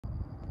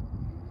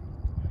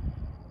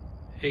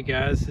Hey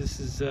guys, this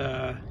is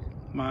I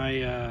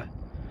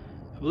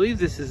believe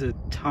this is a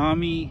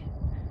Tomy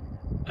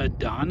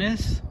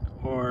Adonis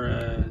or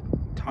a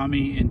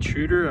Tomy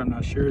Intruder. I'm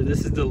not sure.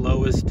 This is the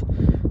lowest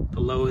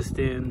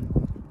end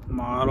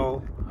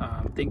model.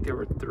 I think there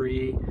were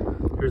three.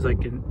 There's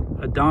like an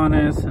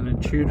Adonis, an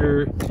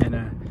Intruder, and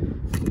a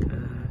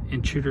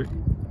Intruder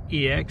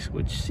EX,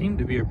 which seemed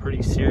to be a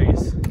pretty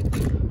serious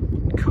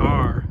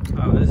car.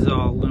 This is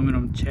all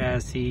aluminum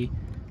chassis.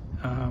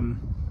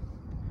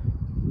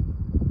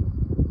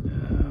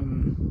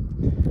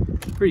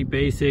 Pretty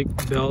basic,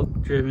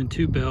 belt driven,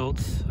 two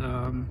belts.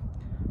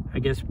 I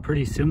guess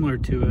pretty similar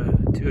to a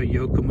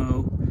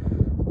Yokomo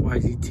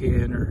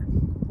YZ10 or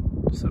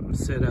something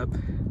set up.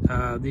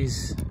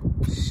 These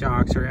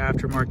shocks are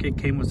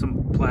aftermarket, came with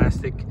some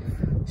plastic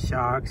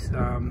shocks.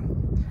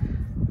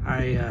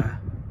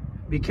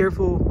 Be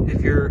careful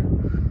if you're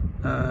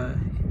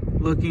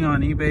looking on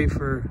eBay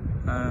for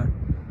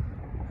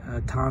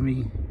a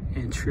Tomy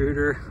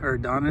Intruder or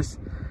Adonis.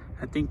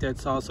 I think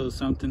that's also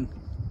something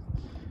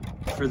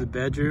for the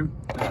bedroom,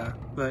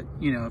 but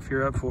you know, if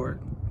you're up for it,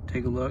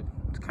 take a look.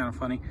 It's kind of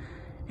funny.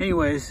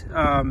 Anyways,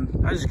 I'm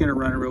just gonna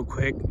run it real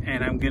quick,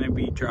 and I'm gonna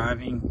be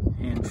driving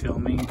and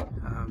filming,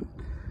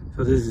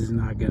 so this is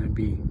not gonna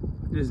be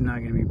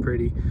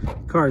pretty. The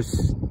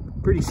car's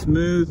pretty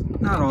smooth,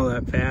 not all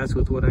that fast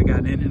with what I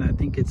got in it. I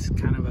think it's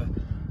kind of a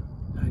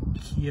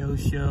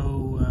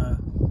Kyosho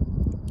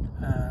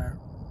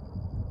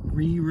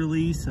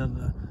re-release of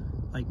a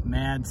like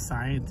Mad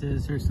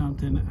Scientist or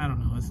something. I don't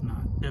know. It's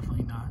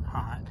definitely not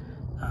hot.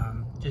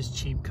 Just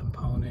cheap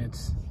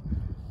components,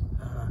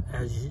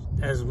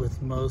 as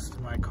with most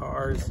of my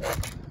cars.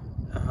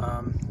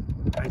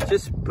 I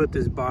just put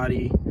this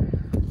body,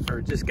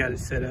 or just got it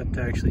set up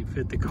to actually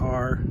fit the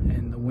car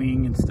and the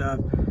wing and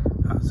stuff.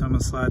 So I'm gonna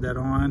slide that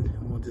on,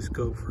 and we'll just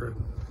go for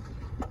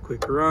a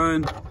quick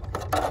run.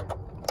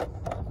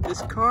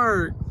 This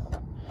car,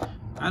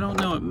 I don't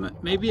know,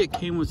 maybe it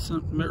came with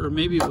some, or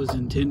maybe it was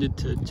intended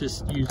to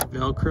just use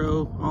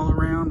Velcro all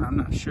around. I'm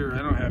not sure. I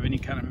don't have any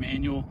kind of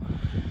manual.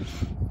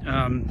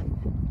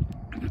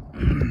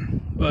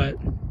 But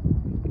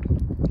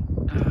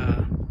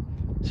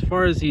as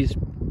far as these,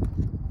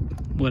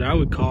 what I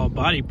would call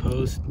body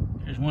posts,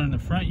 there's one in the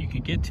front you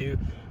can get to,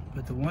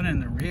 but the one in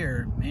the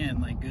rear,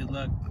 man, like good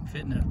luck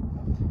fitting a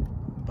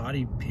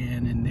body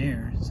pin in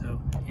there.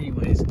 So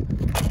anyways, I'm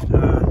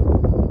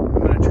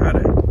gonna try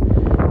to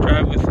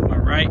drive with my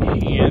right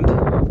hand.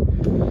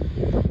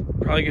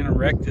 Probably gonna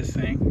wreck this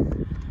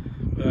thing,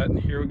 but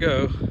here we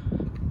go.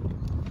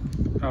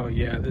 Oh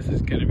yeah, this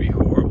is gonna be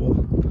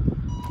horrible.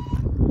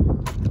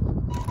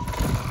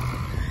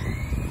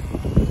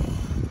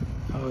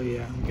 Oh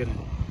yeah, I'm gonna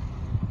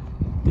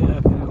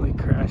definitely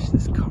crash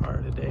this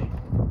car today.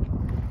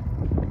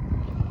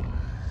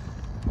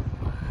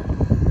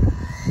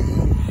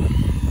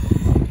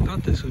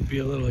 Thought this would be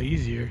a little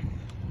easier.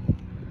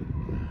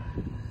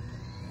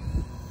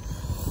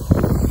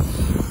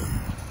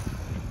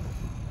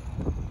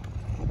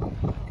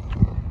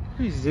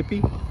 Pretty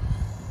zippy. Oh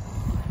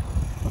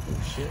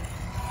shit.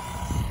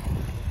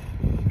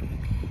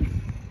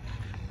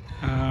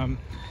 I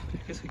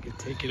guess we could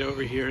take it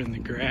over here in the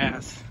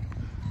grass,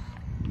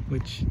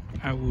 which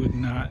I would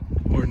not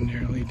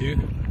ordinarily do,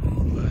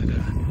 but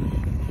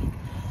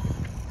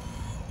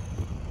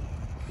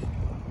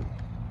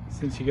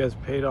since you guys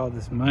paid all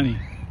this money,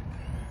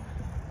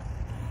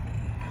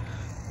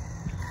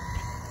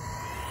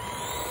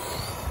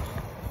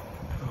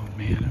 oh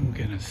man, I'm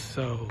gonna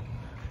so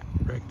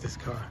wreck this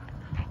car.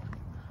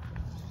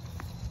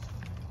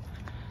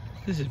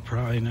 This is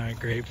probably not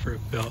great for a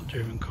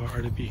belt-driven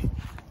car to be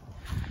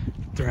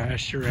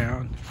thrashed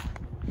around.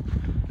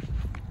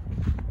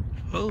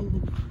 Oh.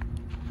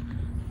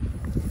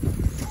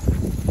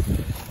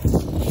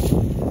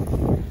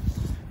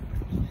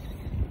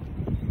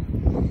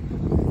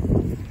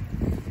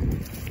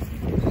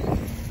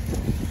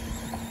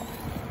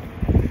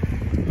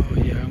 Oh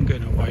yeah, I'm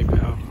gonna wipe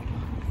out.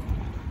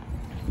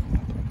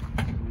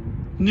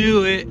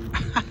 Knew it.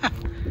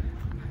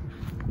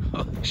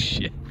 Oh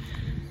shit.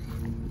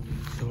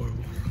 It's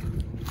horrible.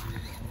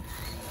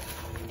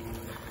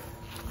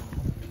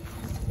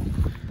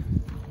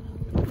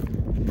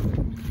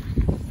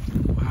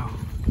 Wow.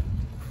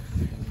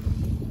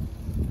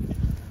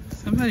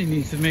 Somebody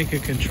needs to make a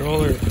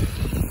controller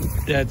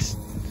that's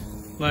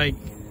like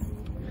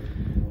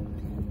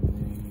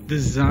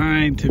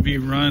designed to be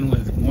run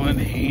with one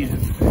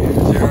hand.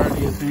 Is there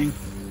already a thing?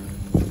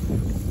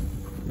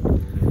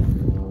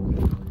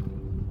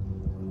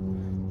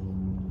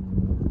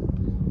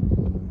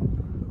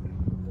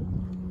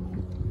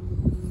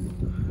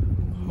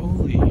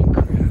 Holy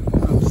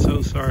crap, I'm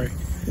so sorry.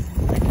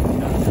 I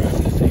cannot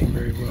drive this thing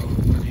very well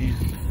with one hand.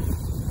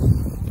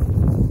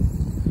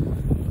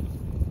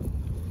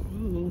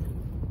 Ooh.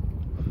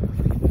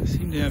 I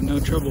seem to have no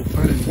trouble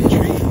finding the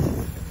tree.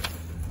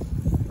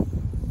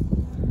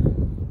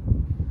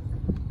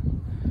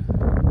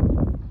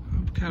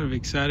 I'm kind of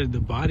excited the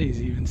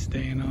body's even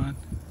staying on.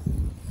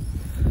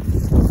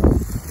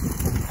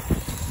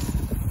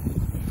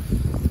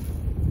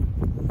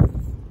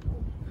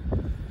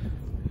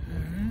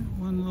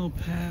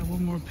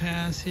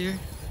 pass here.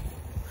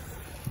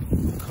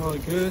 Call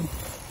it good.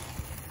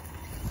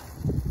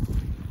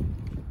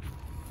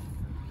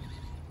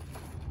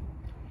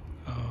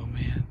 Oh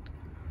man.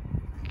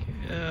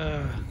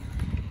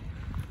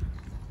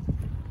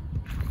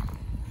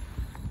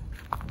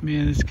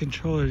 Man, this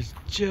controller is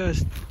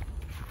just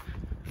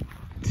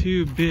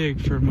too big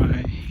for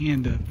my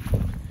hand to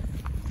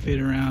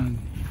fit around.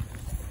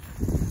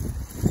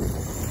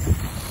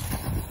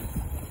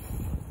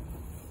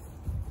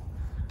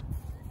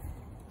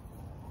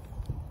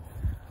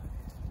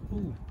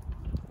 Ooh.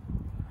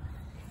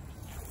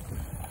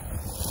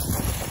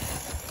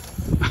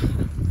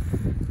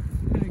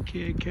 I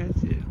can't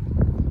catch it.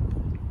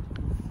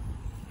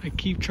 I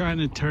keep trying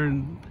to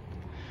turn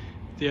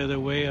the other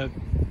way up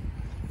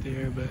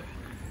there, but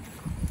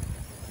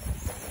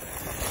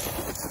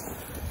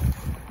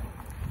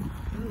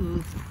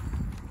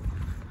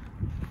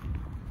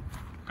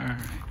all right,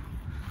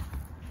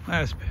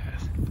 last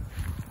pass.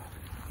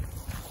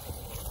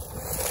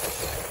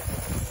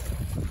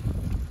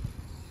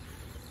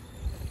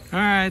 All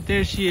right,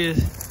 there she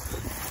is.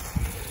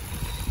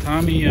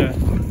 Tomy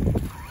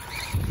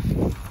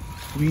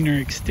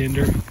wiener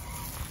extender.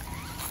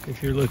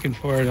 If you're looking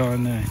for it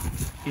on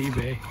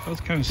eBay. I was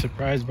kind of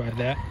surprised by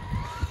that,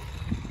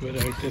 but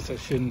I guess I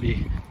shouldn't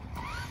be.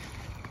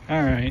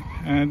 All right,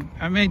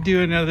 I may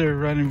do another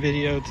running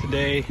video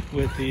today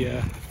with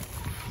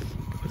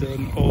with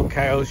an old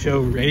Kyle Show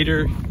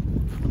Raider.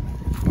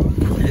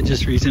 It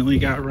just recently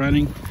got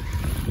running,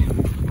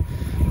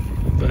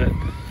 but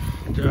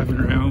driving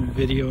around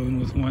videoing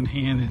with one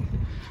hand and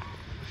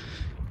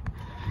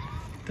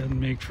doesn't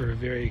make for a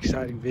very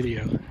exciting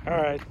video. All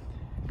right,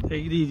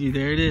 take it easy.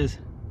 There it is.